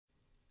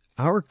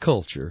Our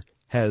culture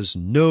has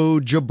no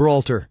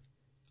Gibraltar,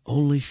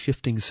 only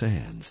shifting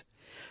sands.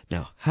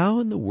 Now, how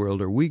in the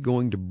world are we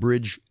going to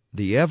bridge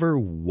the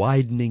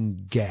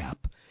ever-widening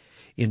gap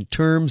in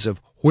terms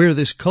of where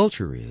this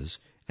culture is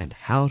and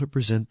how to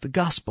present the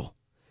gospel?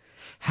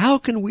 How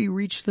can we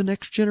reach the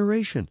next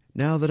generation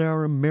now that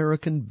our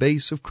American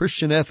base of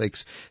Christian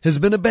ethics has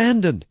been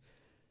abandoned?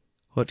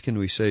 What can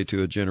we say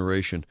to a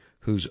generation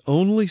whose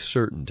only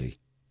certainty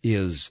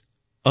is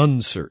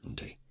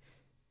uncertainty?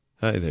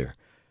 Hi there,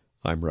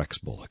 I'm Rex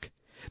Bullock.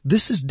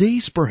 This is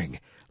Dayspring.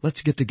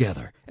 Let's get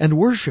together and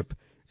worship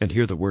and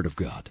hear the Word of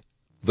God.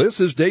 This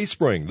is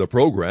Dayspring, the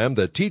program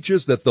that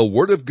teaches that the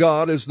Word of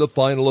God is the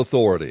final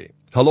authority.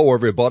 Hello,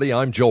 everybody.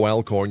 I'm Joe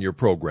Alcorn, your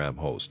program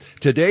host.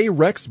 Today,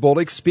 Rex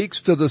Bullock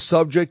speaks to the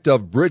subject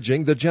of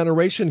bridging the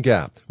generation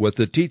gap with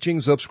the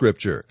teachings of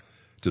Scripture.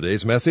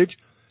 Today's message,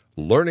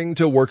 learning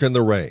to work in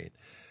the rain.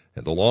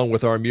 And along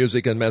with our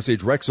music and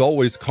message, Rex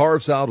always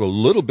carves out a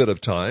little bit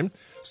of time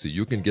so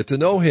you can get to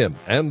know him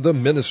and the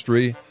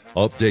ministry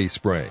of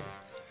Dayspring.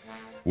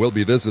 We'll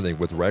be visiting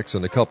with Rex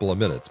in a couple of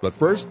minutes, but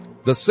first,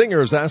 the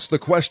singers ask the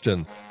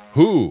question,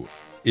 who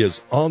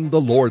is on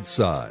the Lord's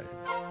side?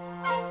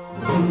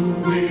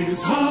 Who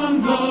is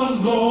on the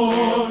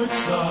Lord's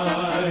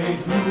side?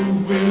 Who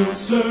will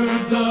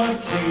serve the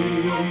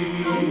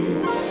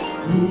King?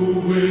 Who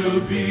will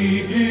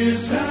be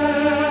his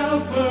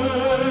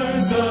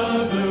helpers,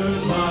 other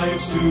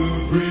lives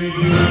to bring?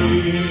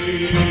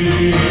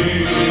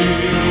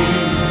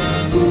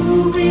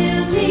 Who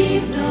will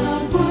leave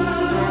the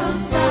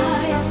world's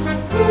side?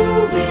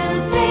 Who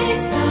will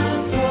face the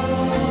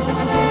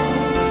foe?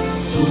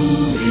 Who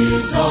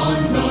is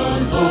on the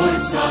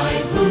Lord's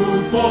side?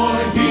 Who for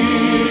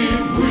him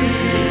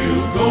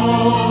will go?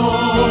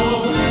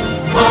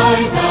 By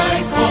thy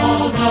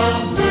call of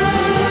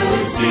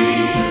mercy,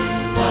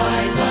 by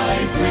thy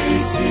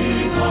grace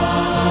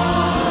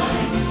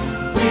divine,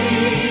 we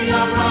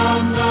are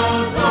on the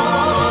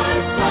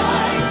Lord's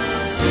side.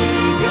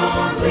 Savior,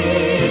 we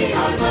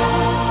are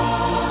thine.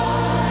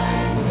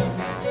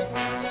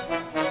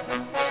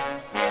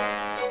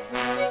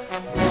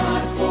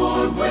 Not for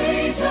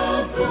weight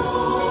of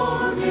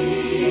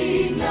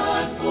glory,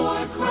 not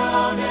for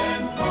crown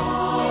and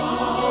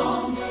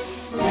palm,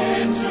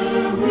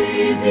 enter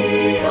with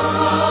the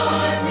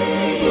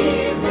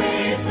army,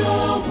 raise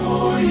the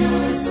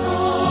warrior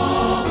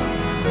song.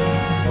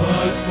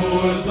 But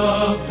for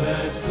love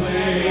that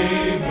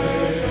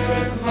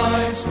claimeth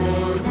lives for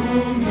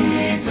whom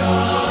he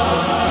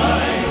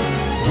died,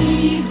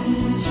 He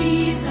whom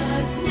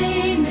Jesus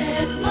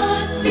nameth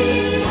must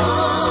be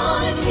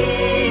on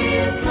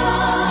his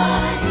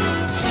side.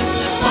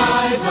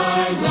 by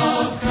thy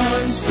love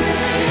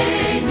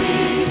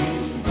constraining,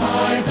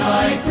 by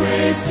thy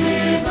grace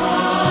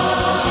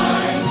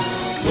divine,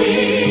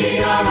 we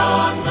are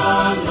on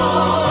the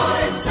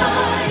Lord's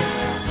side.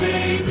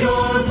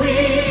 Savior,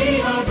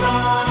 we are thine.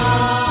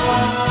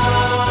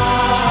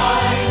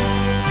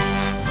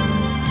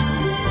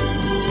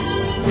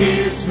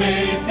 Fierce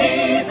may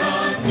be the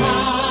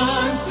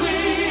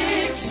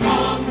conflict,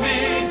 strong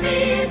may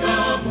be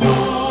the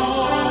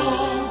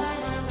foe,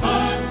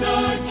 but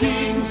the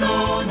King's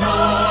own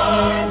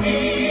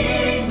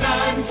army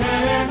none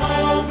can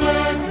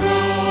overthrow.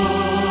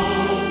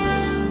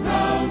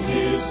 Round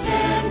his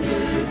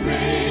standard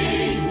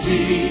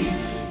ranging,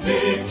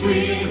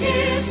 victory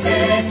is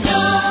secure.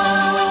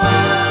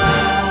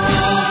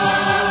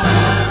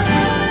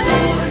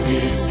 For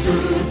his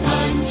truth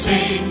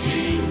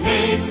unchanging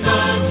makes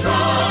the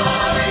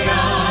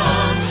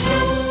triumph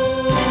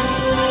sure.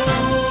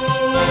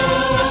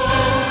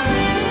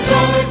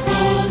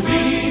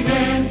 Joyfully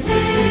then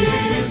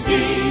praise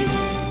thee,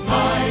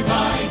 by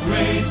thy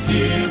grace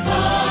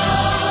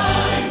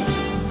divine.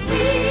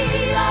 We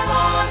are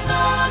on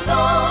the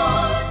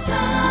Lord's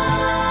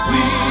side.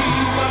 We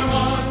are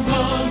on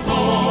the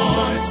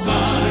Lord's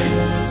side.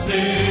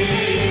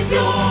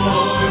 Savior,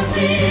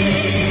 we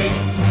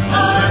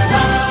are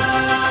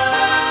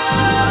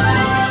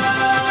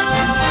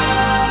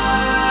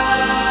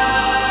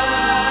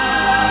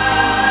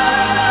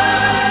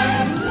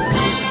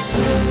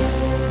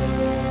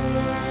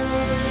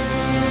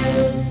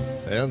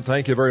And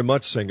thank you very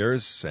much,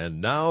 singers.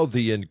 And now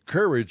the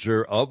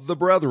encourager of the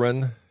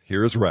brethren.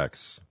 Here's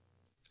Rex.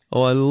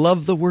 Oh, I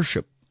love the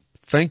worship.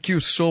 Thank you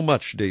so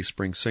much,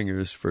 Dayspring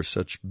singers, for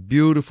such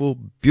beautiful,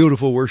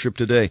 beautiful worship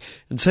today.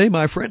 And say,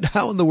 my friend,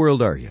 how in the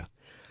world are you?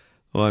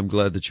 Oh, I'm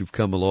glad that you've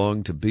come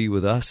along to be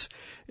with us.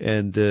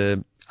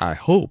 And I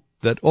hope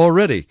that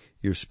already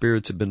your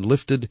spirits have been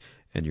lifted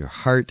and your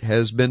heart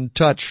has been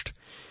touched.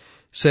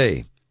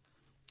 Say,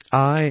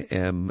 I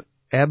am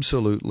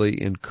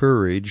absolutely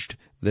encouraged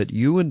that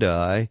you and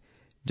I,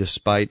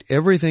 despite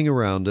everything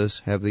around us,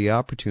 have the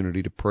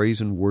opportunity to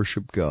praise and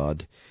worship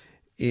God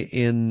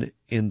in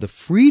the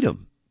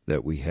freedom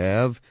that we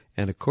have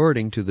and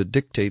according to the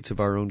dictates of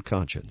our own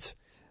conscience.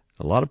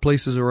 A lot of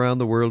places around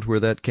the world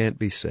where that can't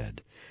be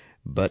said.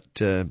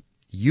 But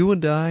you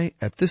and I,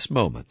 at this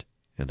moment,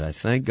 and I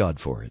thank God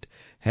for it,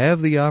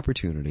 have the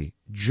opportunity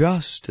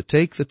just to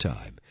take the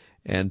time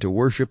and to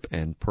worship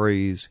and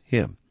praise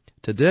Him.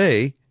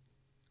 Today,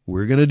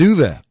 we're going to do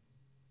that.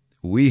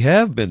 We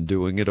have been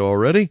doing it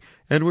already,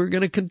 and we're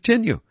going to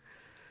continue.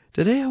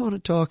 Today I want to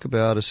talk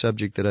about a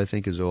subject that I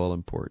think is all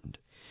important.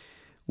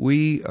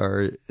 We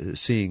are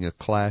seeing a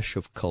clash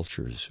of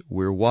cultures.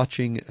 We're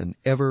watching an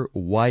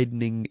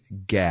ever-widening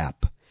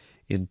gap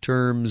in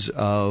terms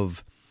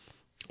of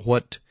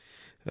what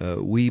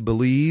we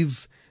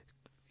believe,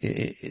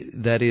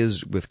 that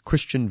is, with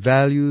Christian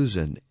values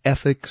and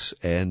ethics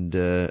and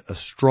a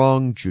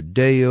strong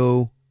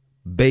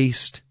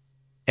Judeo-based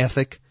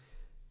ethic,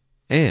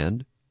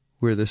 and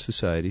where the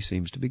society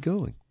seems to be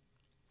going.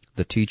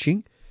 The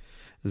teaching,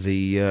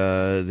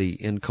 the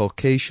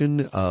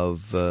inculcation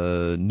of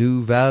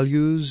new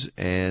values,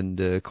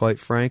 and quite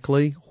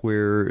frankly,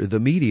 where the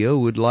media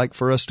would like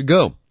for us to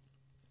go.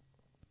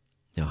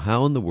 Now,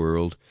 how in the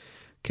world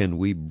can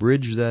we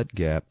bridge that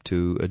gap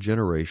to a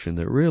generation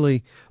that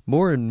really,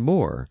 more and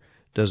more,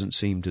 doesn't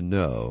seem to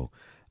know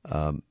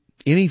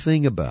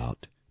anything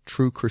about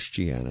true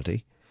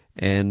Christianity,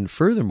 and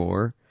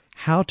furthermore,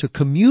 how to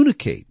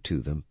communicate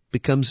to them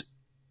becomes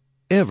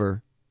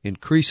ever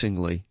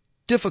increasingly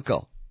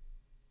difficult?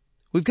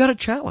 We've got a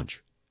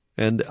challenge,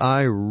 and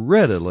I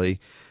readily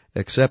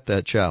accept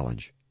that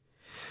challenge.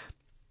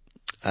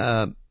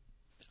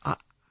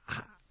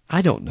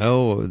 I don't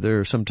know.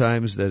 There are some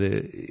times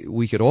that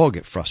we could all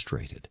get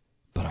frustrated,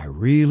 but I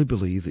really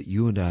believe that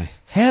you and I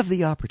have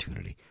the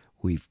opportunity.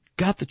 We've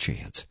got the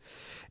chance,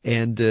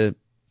 and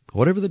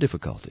whatever the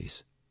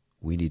difficulties,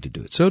 we need to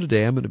do it. So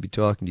today I'm going to be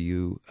talking to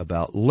you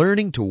about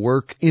learning to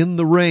work in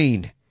the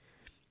rain.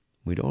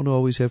 We don't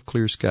always have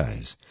clear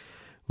skies.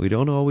 We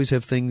don't always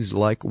have things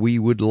like we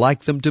would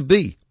like them to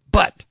be.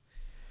 But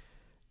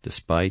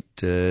despite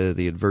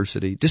the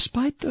adversity,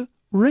 despite the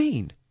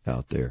rain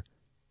out there,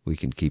 we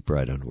can keep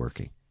right on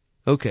working.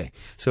 Okay,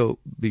 so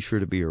be sure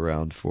to be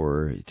around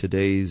for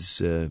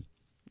today's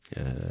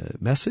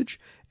message,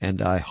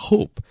 and I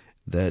hope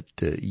that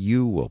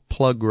you will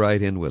plug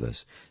right in with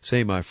us.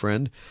 Say, my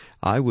friend,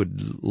 I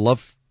would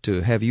love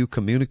to have you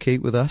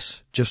communicate with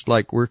us, just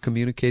like we're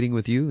communicating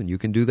with you, and you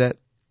can do that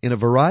in a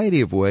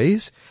variety of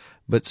ways,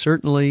 but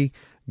certainly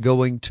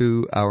going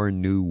to our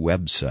new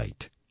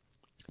website,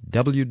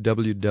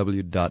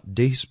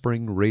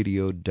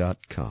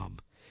 www.dayspringradio.com.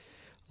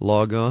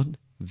 Log on,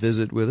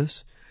 visit with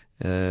us.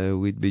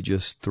 We'd be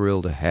just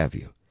thrilled to have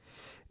you.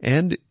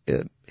 And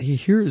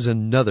here's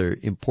another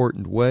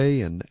important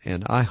way, and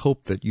I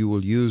hope that you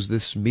will use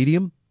this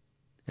medium,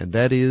 and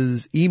that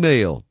is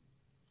email,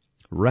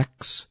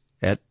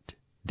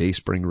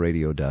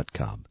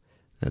 rex@dayspringradio.com.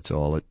 That's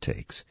all it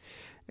takes.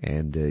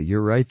 And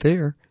you're right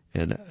there,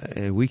 and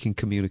we can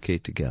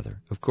communicate together.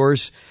 Of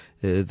course,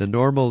 the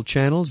normal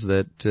channels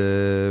that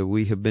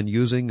we have been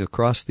using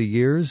across the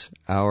years,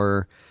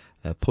 our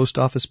post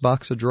office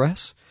box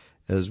address,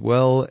 as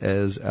well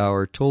as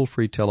our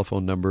toll-free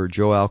telephone number.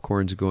 Joe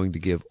Alcorn's going to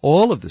give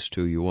all of this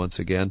to you once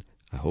again.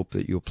 I hope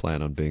that you'll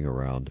plan on being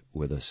around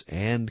with us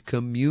and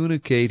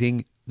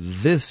communicating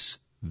this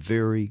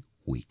very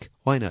week.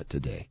 Why not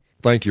today?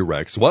 Thank you,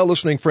 Rex. While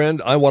listening,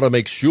 friend, I want to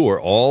make sure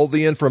all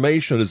the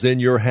information is in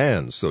your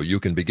hands so you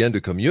can begin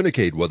to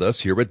communicate with us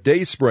here at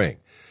Dayspring.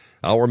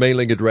 Our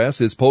mailing address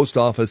is Post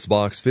Office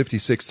Box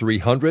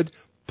 56300,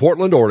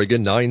 Portland,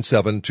 Oregon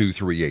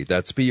 97238.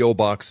 That's P.O.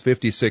 Box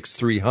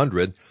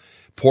 56300,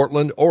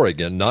 Portland,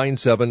 Oregon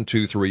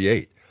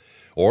 97238.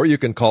 Or you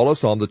can call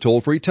us on the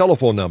toll-free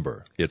telephone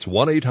number. It's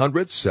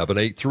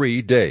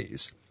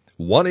 1-800-783-DAYS.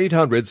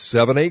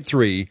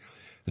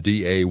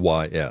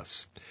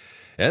 1-800-783-DAYS.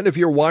 And if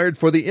you're wired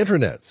for the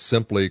Internet,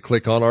 simply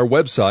click on our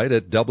website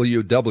at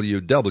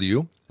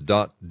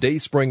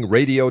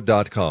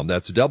www.dayspringradio.com.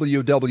 That's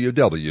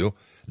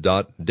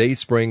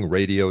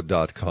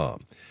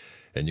www.dayspringradio.com.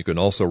 And you can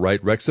also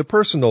write Rex a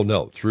personal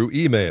note through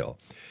email.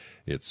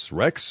 It's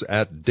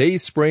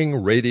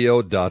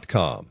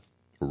rex@dayspringradio.com.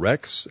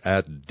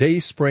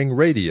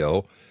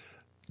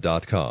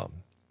 rex@dayspringradio.com.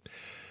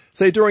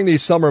 Say, during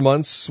these summer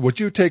months, would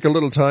you take a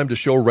little time to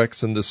show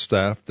Rex and the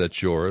staff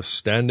that you're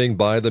standing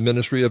by the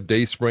ministry of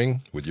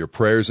Dayspring with your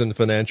prayers and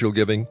financial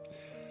giving?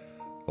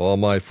 Oh,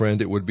 my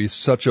friend, it would be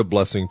such a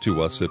blessing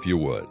to us if you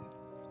would.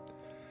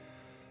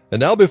 And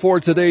now, before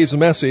today's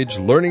message,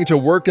 Learning to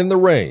Work in the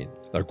Rain,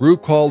 a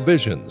group called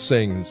Vision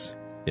sings,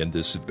 "In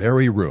This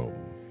Very Room."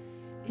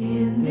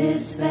 In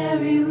this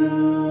very room,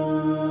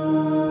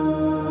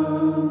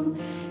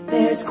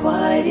 there's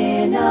quite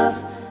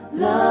enough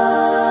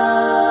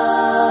love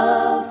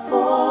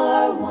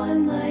for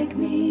one like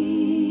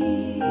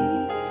me.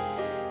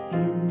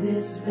 In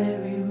this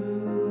very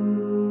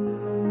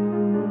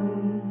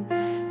room,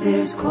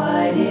 there's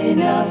quite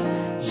enough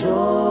joy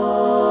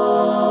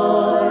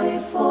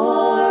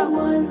for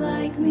one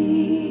like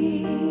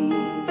me.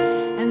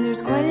 And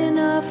there's quite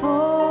enough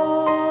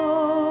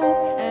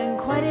hope and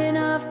quite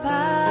enough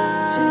power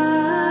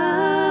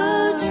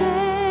to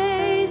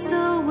chase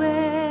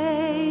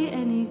away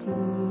any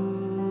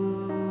gloom.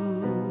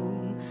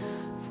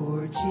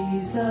 For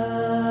Jesus,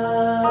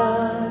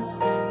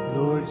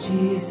 Lord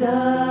Jesus,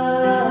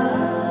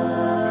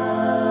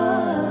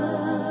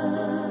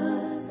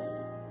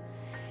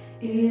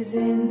 is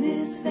in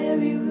this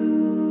very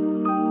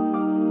room.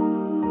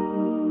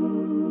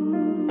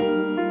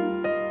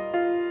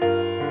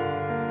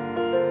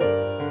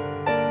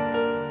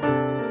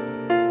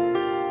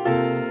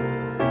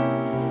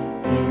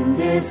 In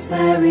this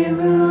very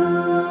room,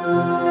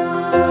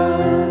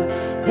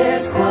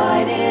 there's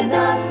quite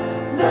enough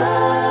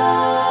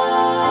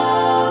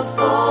love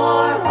for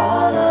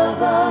all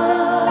of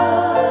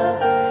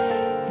us.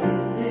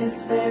 In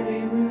this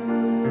very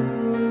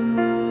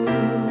room,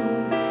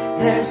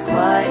 there's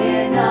quite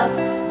enough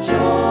joy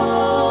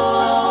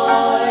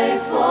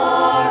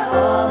for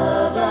all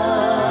of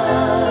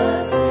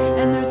us.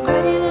 And there's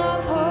quite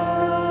enough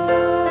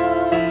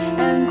hope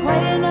and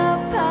quite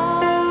enough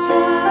power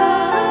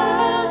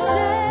to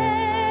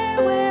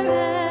share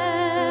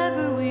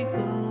wherever we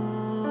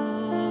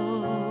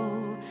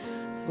go.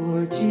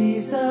 For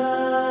Jesus,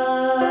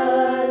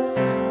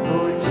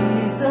 Lord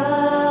Jesus,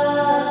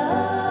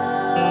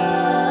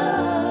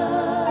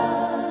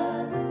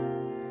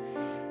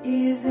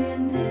 is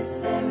in this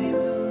very room.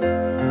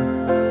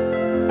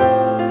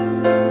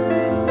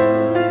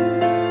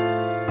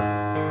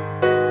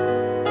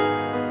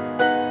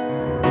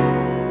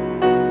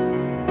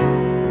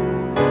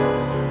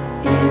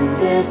 In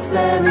this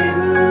very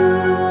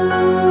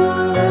room,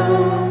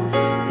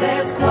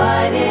 there's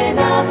quite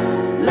enough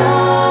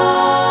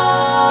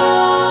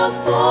love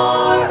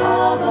for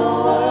all the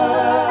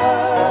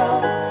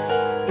world.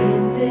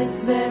 In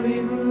this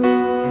very room,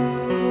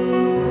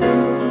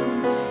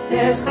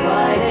 there's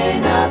quite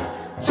enough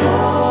joy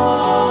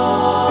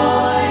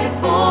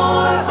for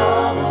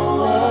all the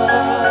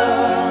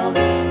world.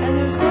 And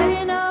there's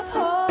quite enough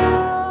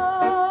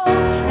hope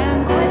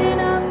and quite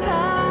enough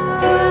power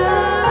to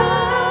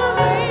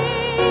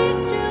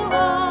reach to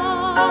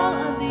all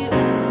of the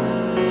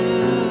earth.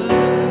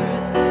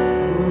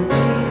 For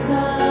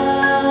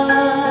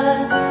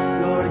Jesus,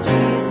 Lord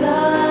Jesus,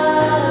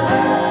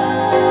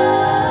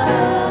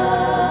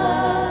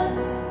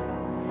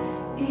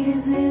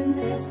 is in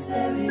this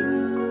very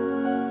room.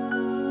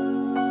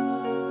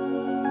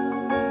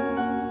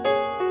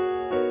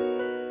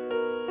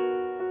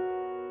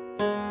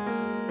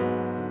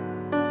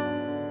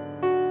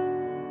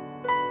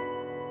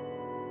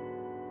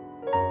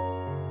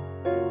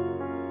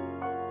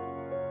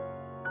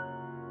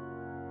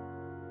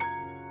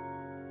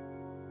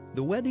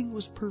 The wedding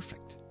was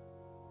perfect.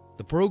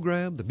 The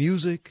program, the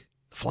music,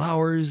 the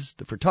flowers,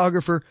 the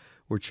photographer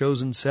were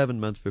chosen 7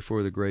 months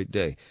before the great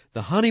day.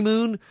 The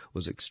honeymoon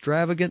was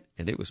extravagant,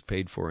 and it was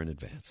paid for in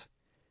advance.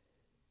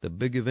 The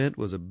big event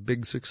was a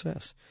big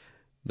success.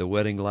 The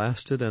wedding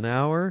lasted an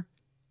hour.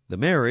 The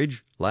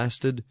marriage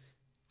lasted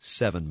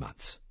 7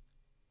 months.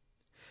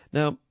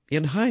 Now,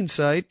 in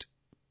hindsight,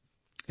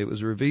 it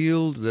was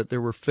revealed that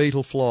there were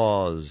fatal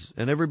flaws,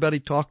 and everybody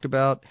talked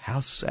about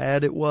how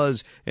sad it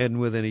was, and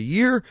within a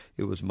year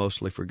it was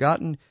mostly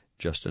forgotten,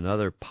 just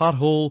another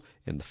pothole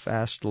in the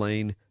fast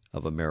lane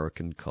of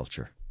American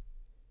culture.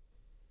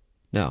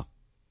 Now,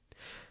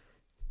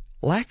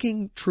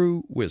 lacking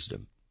true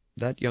wisdom,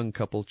 that young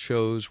couple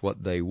chose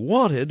what they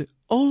wanted,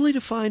 only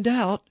to find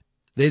out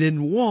they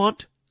didn't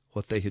want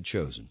what they had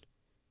chosen.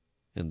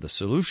 And the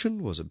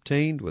solution was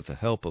obtained with the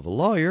help of a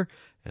lawyer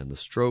and the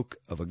stroke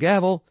of a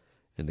gavel,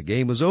 and the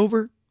game was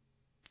over.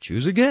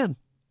 Choose again.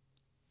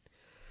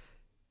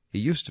 It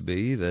used to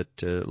be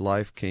that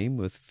life came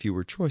with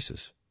fewer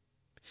choices.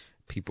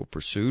 People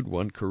pursued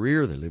one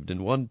career, they lived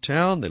in one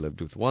town, they lived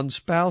with one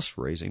spouse,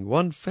 raising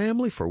one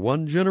family for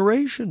one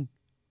generation.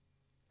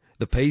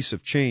 The pace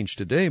of change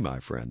today, my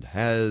friend,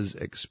 has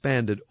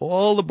expanded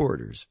all the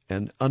borders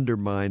and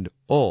undermined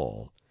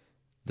all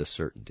the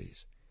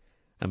certainties.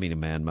 I mean, a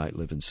man might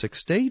live in 6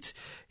 states.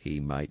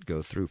 He might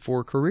go through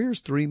 4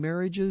 careers, 3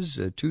 marriages,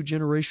 2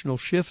 generational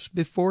shifts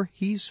before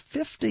he's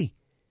 50.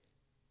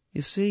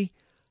 You see,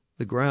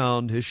 the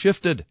ground has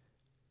shifted.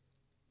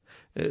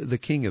 The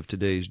king of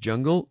today's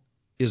jungle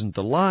isn't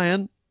the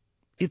lion,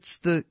 it's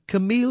the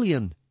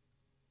chameleon.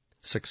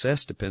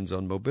 Success depends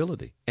on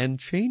mobility and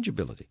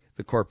changeability.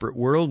 The corporate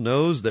world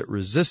knows that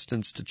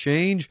resistance to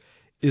change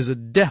is a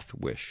death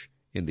wish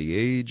in the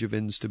age of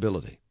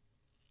instability.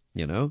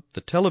 You know,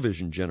 the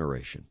television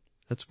generation,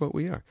 that's what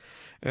we are.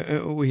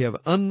 We have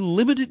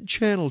unlimited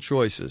channel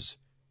choices,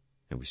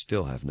 and we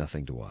still have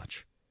nothing to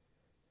watch.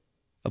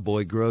 A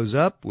boy grows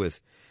up with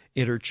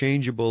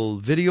interchangeable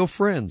video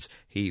friends.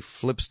 He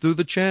flips through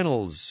the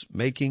channels,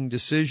 making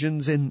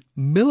decisions in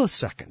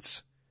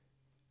milliseconds.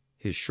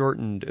 His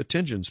shortened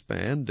attention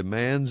span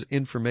demands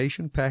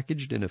information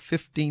packaged in a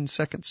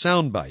 15-second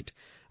soundbite.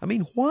 I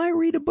mean, why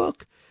read a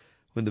book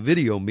when the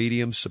video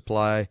mediums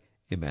supply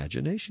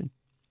imagination?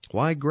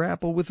 Why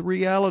grapple with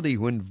reality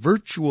when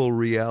virtual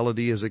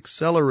reality is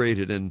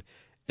accelerated and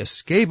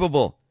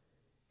escapable?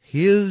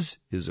 His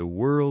is a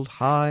world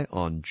high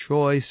on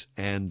choice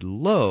and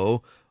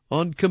low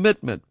on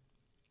commitment.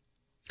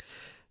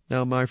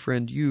 Now, my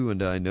friend, you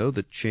and I know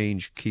that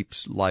change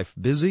keeps life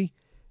busy,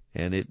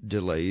 and it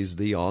delays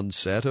the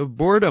onset of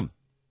boredom.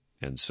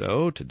 And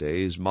so,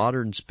 today's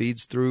modern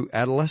speeds through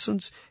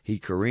adolescence. He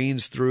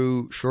careens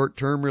through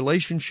short-term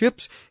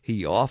relationships.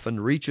 He often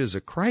reaches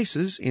a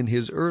crisis in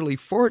his early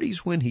 40s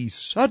when he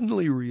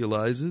suddenly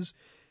realizes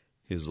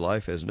his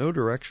life has no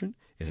direction.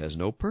 It has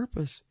no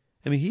purpose.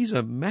 I mean, he's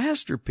a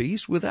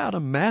masterpiece without a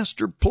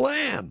master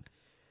plan,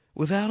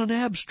 without an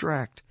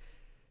abstract.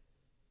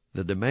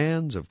 The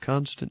demands of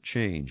constant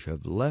change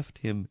have left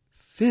him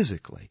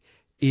physically,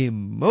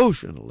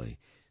 emotionally,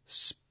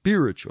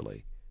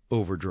 spiritually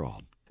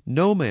overdrawn.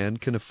 No man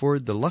can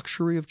afford the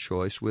luxury of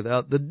choice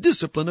without the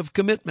discipline of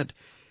commitment.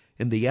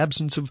 In the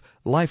absence of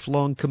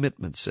lifelong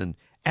commitments and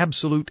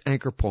absolute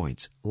anchor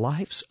points,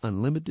 life's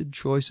unlimited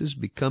choices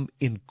become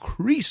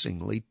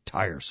increasingly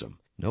tiresome.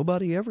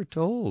 Nobody ever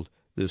told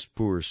this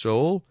poor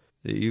soul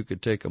that you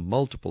could take a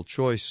multiple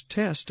choice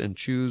test and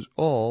choose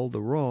all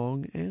the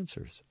wrong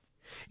answers.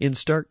 In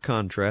stark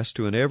contrast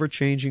to an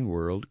ever-changing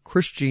world,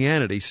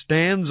 Christianity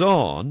stands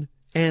on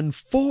and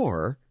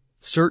for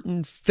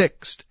certain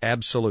fixed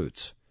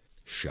absolutes.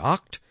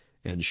 Shocked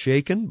and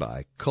shaken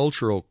by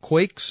cultural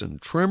quakes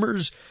and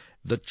tremors,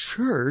 the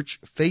church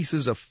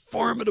faces a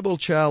formidable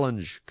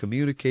challenge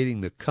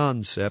communicating the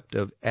concept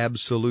of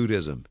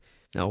absolutism.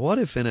 Now, what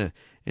if in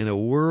a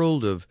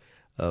world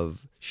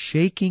of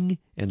shaking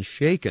and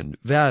shaken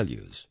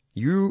values,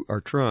 you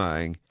are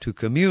trying to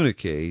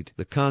communicate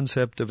the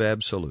concept of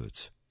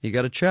absolutes? You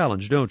got a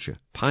challenge, don't you?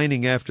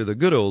 Pining after the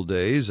good old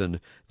days and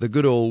the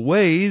good old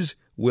ways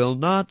will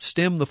not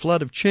stem the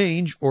flood of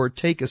change or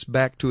take us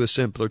back to a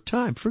simpler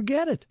time.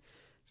 Forget it.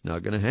 It's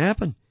not going to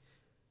happen.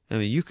 I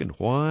mean, you can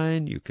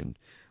whine, you can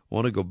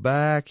want to go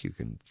back, you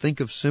can think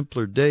of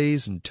simpler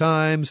days and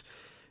times,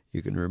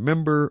 you can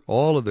remember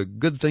all of the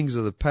good things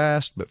of the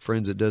past, but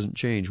friends, it doesn't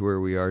change where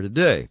we are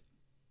today.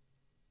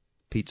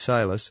 Pete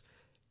Silas,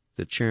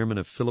 the chairman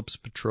of Phillips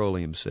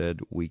Petroleum, said,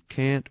 "We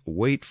can't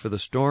wait for the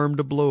storm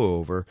to blow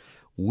over.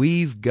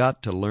 We've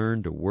got to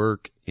learn to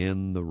work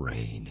in the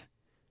rain."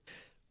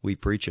 We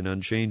preach an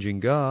unchanging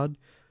God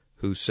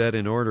who set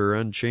in order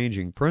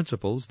unchanging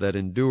principles that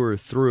endure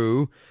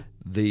through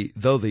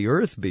though the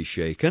earth be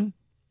shaken,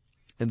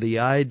 and the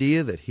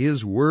idea that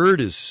His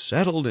Word is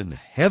settled in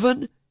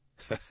heaven.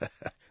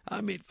 I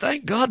mean,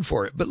 thank God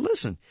for it. But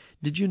listen,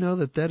 did you know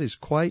that is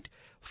quite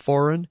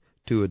foreign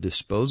to a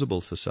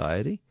disposable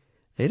society?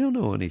 They don't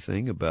know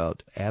anything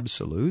about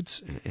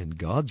absolutes and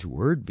God's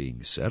Word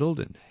being settled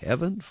in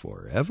heaven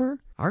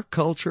forever. Our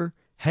culture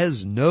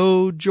has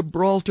no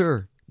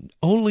Gibraltar,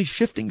 only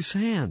shifting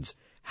sands.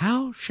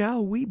 How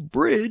shall we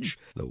bridge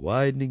the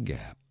widening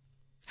gap?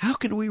 How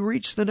can we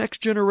reach the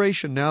next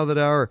generation now that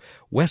our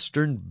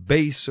Western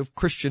base of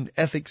Christian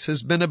ethics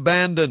has been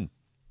abandoned?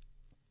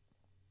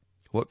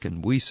 What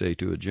can we say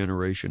to a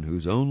generation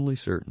whose only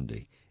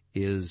certainty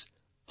is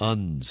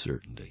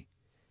uncertainty?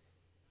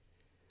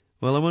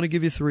 Well, I want to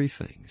give you 3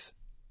 things.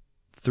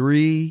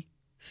 3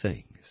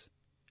 things.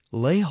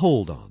 Lay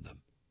hold on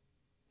them.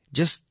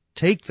 Just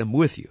take them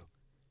with you.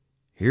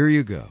 Here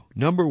you go.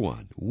 Number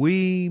 1,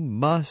 we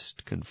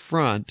must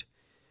confront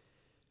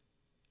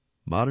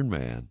modern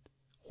man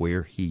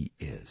where he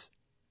is.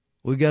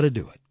 We got to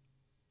do it.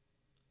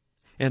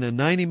 And a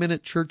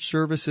 90-minute church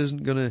service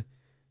isn't going to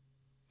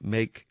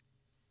make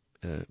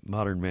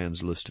modern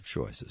man's list of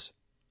choices.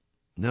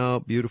 No,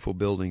 beautiful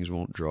buildings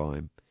won't draw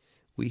him.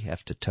 We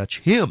have to touch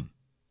him.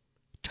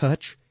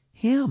 Touch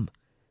him.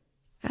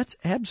 That's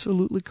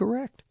absolutely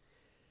correct.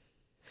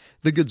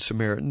 The Good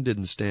Samaritan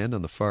didn't stand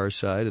on the far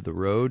side of the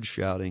road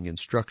shouting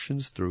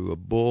instructions through a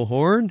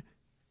bullhorn.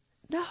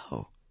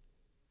 No.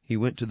 He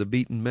went to the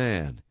beaten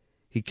man.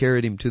 He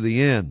carried him to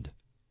the end.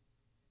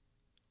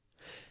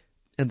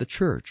 And the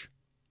church,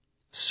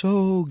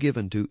 so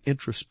given to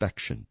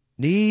introspection,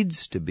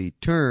 needs to be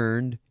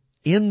turned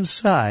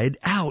inside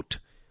out.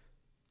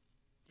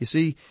 You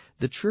see,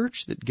 the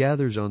church that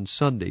gathers on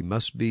Sunday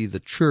must be the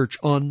church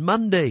on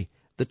Monday.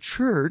 The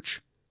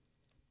church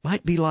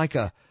might be like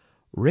a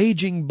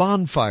raging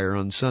bonfire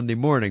on Sunday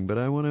morning, but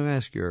I want to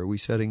ask you, are we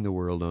setting the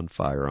world on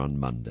fire on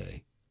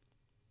Monday?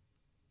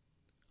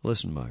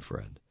 Listen, my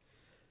friend.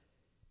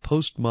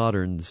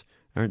 Postmoderns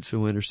aren't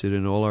so interested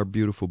in all our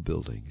beautiful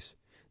buildings.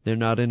 They're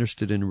not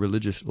interested in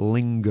religious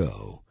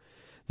lingo.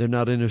 They're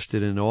not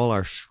interested in all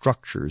our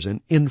structures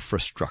and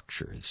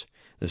infrastructures.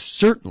 They're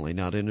certainly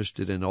not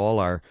interested in all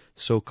our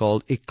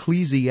so-called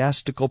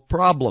ecclesiastical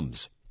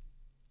problems.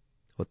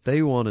 What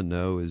they want to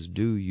know is,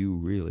 do you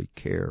really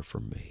care for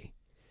me?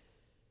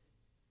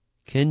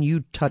 Can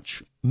you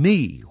touch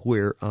me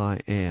where I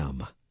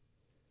am?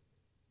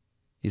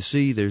 You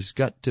see, there's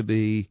got to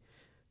be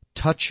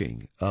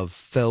touching of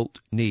felt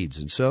needs,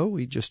 and so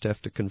we just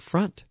have to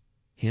confront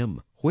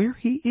him where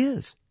he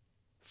is.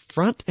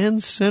 Front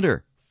and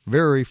center,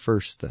 very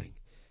first thing.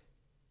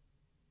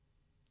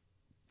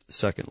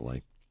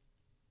 Secondly,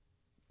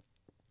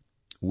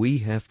 we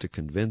have to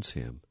convince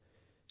him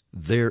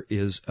there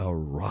is a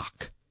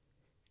rock.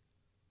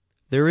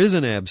 There is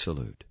an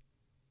absolute.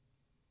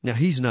 Now,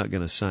 he's not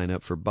going to sign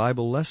up for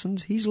Bible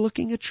lessons. He's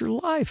looking at your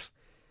life.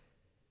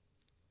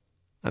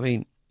 I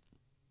mean,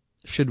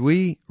 should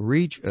we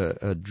reach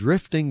a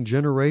drifting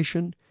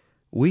generation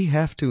we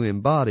have to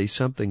embody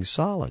something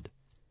solid.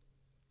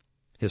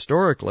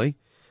 Historically,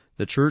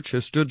 the church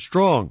has stood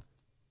strong,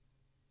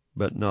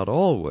 but not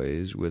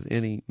always with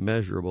any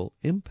measurable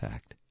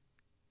impact.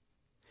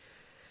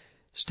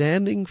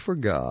 Standing for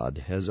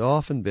God has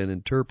often been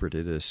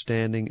interpreted as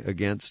standing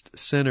against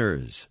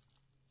sinners.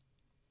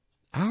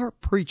 Our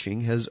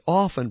preaching has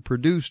often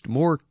produced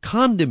more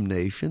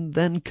condemnation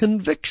than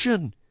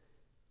conviction.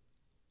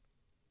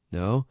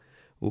 No,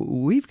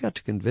 we've got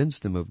to convince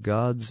them of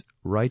God's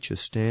righteous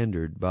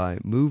standard by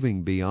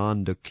moving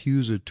beyond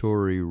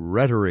accusatory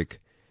rhetoric.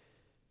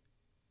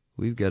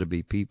 We've got to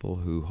be people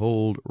who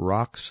hold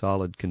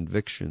rock-solid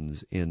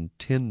convictions in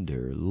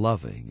tender,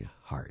 loving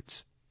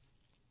hearts.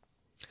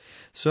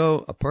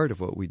 So, a part of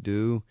what we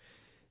do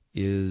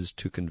is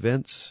to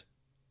convince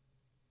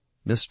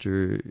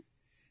Mr.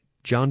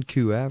 John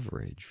Q.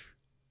 Average,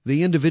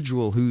 the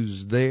individual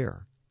who's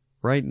there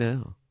right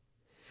now,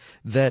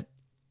 that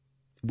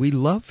we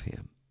love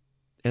him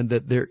and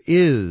that there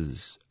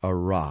is a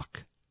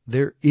rock,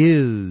 there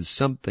is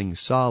something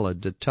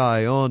solid to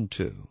tie on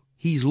to.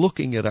 He's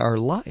looking at our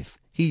life.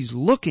 He's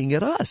looking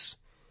at us.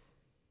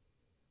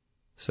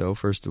 So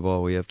first of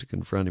all, we have to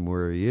confront him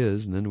where he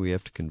is, and then we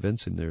have to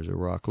convince him there's a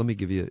rock. Let me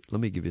give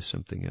you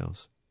something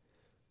else.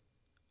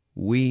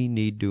 We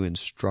need to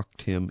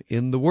instruct him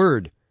in the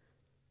Word.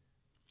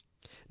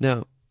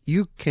 Now,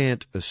 you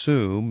can't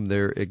assume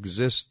there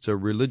exists a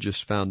religious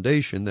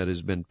foundation that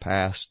has been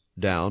passed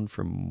down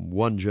from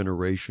one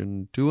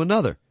generation to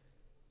another.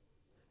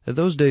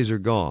 Those days are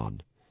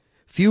gone.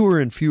 Fewer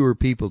and fewer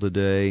people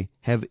today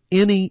have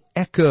any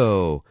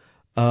echo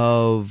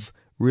of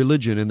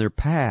religion in their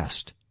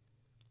past.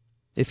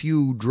 If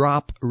you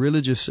drop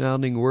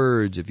religious-sounding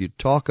words, if you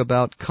talk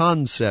about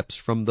concepts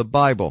from the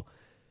Bible,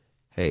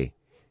 hey,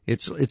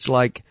 it's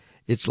like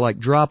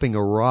dropping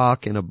a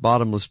rock in a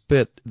bottomless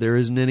pit. There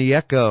isn't any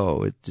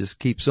echo. It just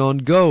keeps on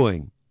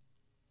going.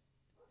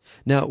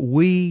 Now,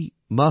 we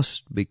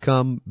must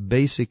become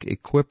basic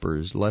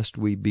equippers lest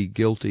we be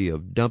guilty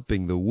of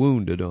dumping the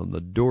wounded on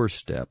the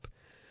doorstep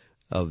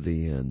of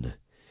the inn.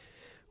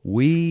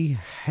 We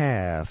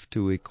have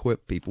to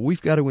equip people.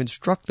 We've got to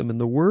instruct them in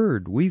the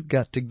Word. We've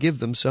got to give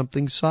them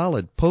something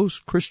solid.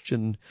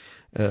 Post-Christian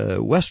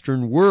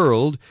Western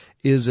world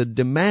is a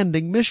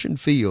demanding mission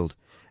field.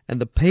 And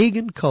the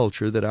pagan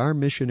culture that our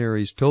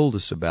missionaries told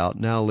us about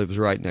now lives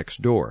right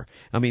next door.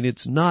 I mean,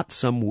 it's not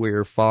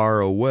somewhere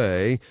far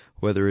away,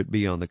 whether it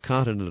be on the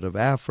continent of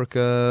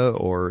Africa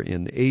or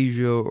in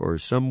Asia or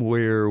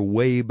somewhere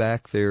way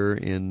back there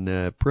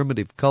in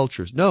primitive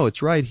cultures. No,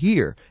 it's right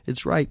here.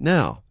 It's right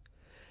now.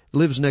 It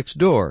lives next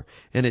door.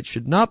 And it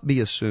should not be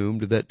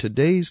assumed that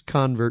today's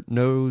convert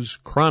knows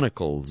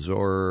Chronicles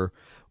or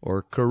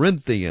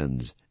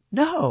Corinthians.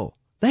 No,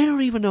 they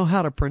don't even know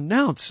how to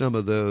pronounce some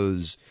of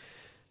those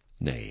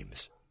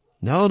names.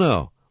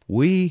 No.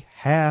 We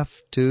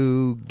have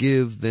to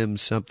give them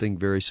something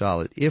very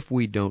solid. If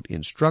we don't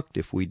instruct,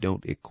 if we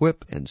don't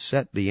equip and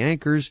set the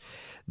anchors,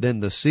 then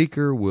the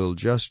seeker will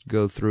just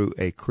go through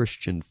a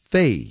Christian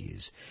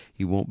phase.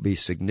 He won't be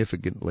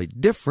significantly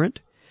different.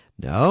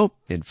 No,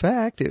 in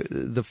fact,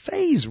 the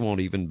phase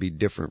won't even be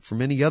different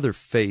from any other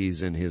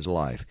phase in his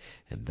life.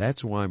 And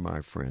that's why,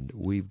 my friend,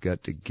 we've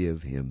got to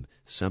give him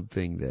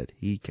something that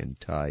he can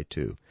tie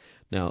to.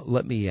 Now,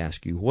 let me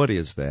ask you, what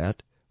is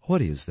that?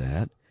 What is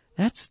that?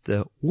 That's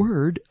the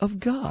Word of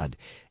God.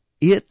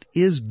 It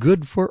is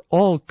good for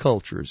all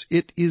cultures.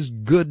 It is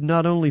good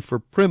not only for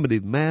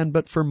primitive man,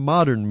 but for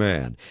modern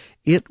man.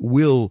 It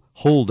will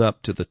hold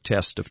up to the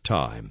test of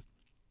time.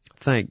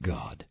 Thank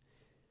God.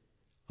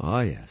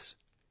 Ah, yes.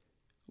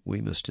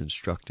 We must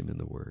instruct him in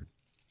the Word.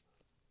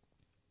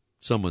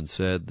 Someone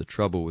said the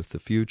trouble with the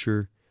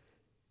future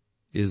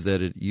is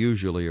that it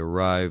usually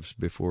arrives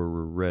before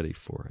we're ready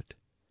for it.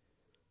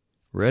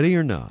 Ready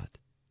or not,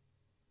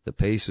 the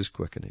pace is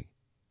quickening.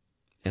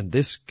 And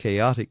this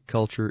chaotic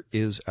culture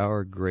is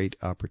our great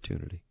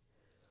opportunity.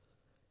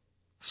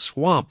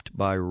 Swamped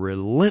by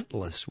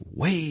relentless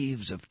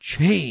waves of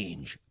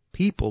change,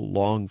 people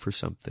long for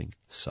something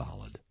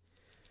solid.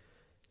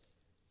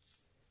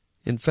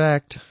 In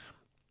fact,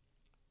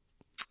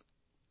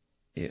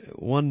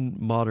 one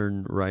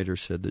modern writer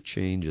said that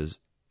change is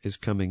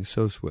coming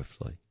so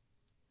swiftly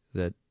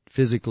that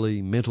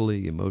physically,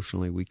 mentally,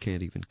 emotionally, we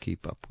can't even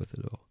keep up with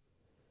it all.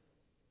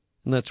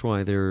 And that's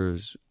why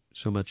there's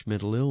so much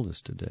mental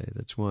illness today.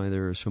 That's why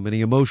there are so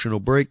many emotional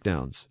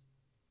breakdowns,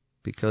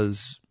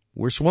 because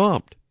we're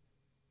swamped.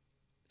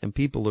 And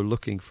people are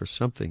looking for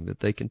something that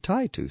they can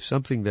tie to,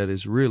 something that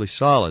is really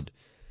solid.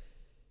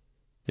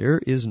 There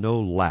is no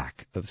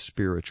lack of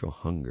spiritual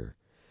hunger.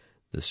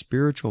 The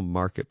spiritual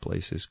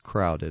marketplace is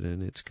crowded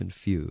and it's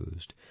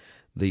confused.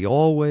 The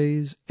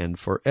always and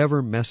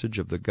forever message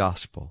of the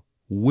gospel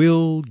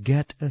will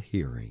get a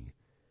hearing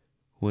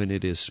when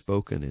it is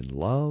spoken in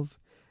love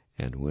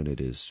and when it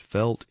is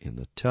felt in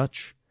the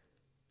touch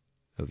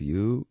of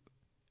you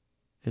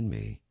and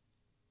me.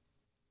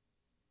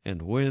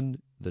 And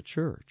when the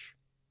church,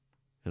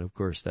 and of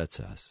course that's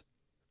us,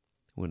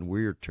 when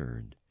we're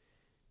turned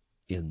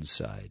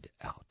inside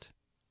out.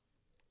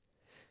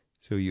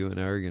 So you and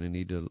I are going to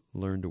need to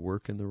learn to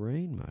work in the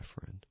rain, my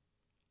friend.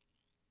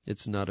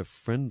 It's not a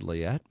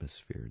friendly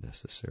atmosphere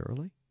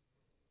necessarily.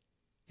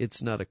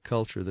 It's not a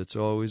culture that's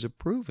always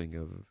approving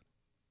of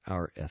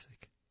our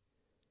ethic.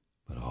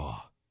 But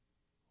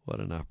what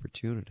an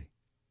opportunity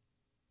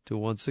to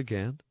once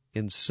again,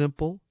 in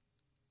simple,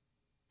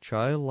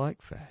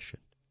 childlike fashion,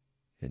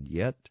 and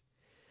yet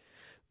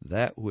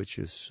that which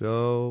is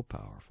so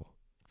powerful,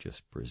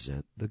 just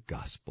present the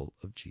gospel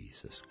of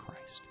Jesus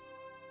Christ.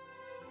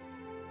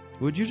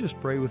 Would you just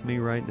pray with me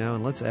right now,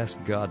 and let's ask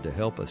God to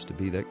help us to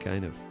be that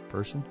kind of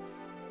person?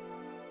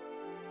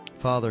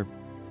 Father,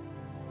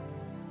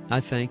 I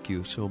thank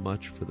you so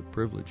much for the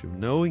privilege of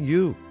knowing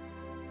you.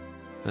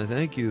 I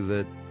thank you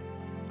that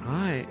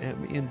I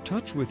am in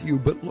touch with you,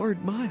 but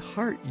Lord, my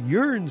heart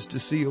yearns to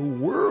see a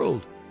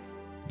world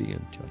be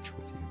in touch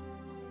with you.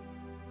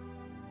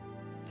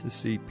 To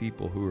see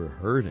people who are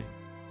hurting.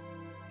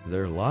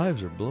 Their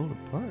lives are blown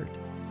apart.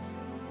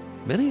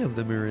 Many of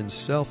them are in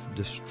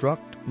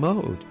self-destruct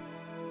mode.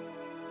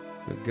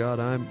 But God,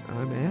 I'm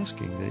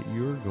asking that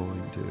you're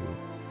going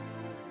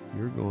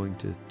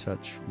to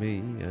touch me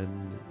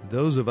and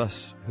those of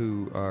us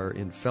who are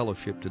in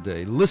fellowship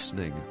today,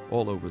 listening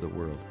all over the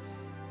world.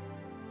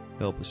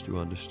 Help us to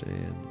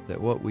understand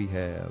that what we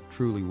have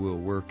truly will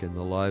work in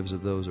the lives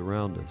of those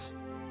around us.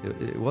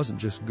 It wasn't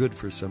just good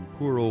for some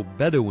poor old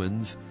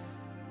Bedouins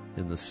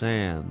in the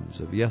sands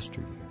of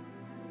yesteryear.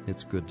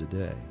 It's good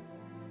today.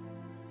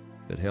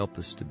 But help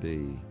us to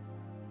be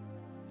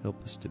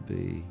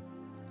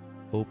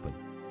open.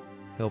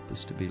 Help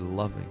us to be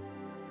loving.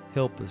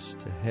 Help us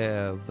to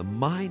have the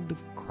mind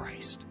of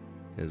Christ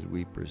as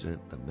we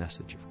present the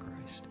message of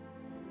Christ.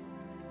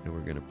 And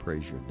we're going to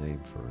praise your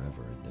name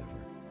forever and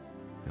ever.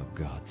 Now,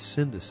 God,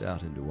 send us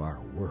out into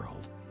our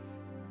world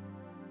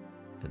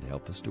and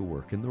help us to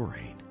work in the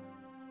rain.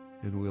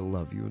 And we'll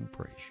love you and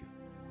praise you.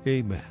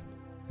 Amen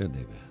and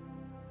amen.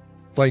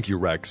 Thank you,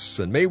 Rex,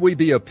 and may we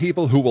be a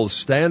people who will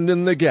stand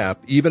in the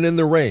gap, even in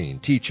the rain,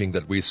 teaching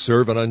that we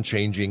serve an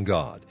unchanging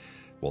God.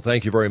 Well,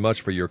 thank you very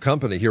much for your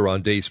company here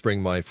on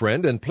Dayspring, my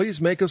friend, and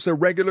please make us a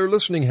regular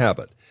listening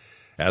habit.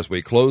 As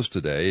we close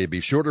today,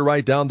 be sure to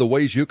write down the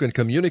ways you can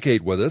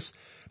communicate with us.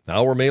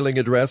 Our mailing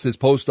address is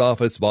Post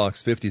Office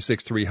Box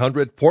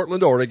 56300,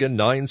 Portland, Oregon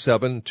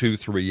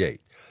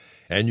 97238.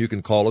 And you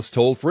can call us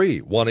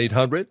toll-free,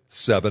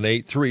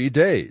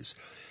 1-800-783-DAYS.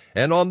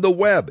 And on the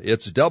web,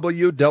 it's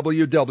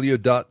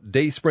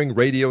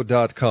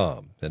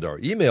www.dayspringradio.com. And our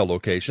email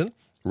location,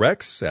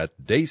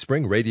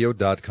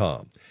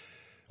 rex@dayspringradio.com.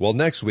 Well,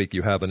 next week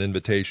you have an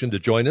invitation to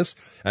join us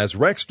as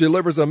Rex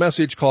delivers a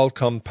message called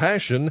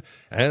Compassion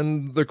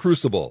and the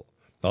Crucible.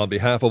 On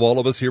behalf of all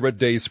of us here at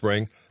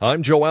Dayspring,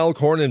 I'm Joe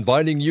Alcorn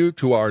inviting you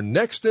to our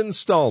next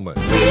installment.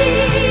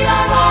 We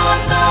are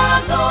on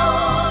the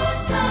go.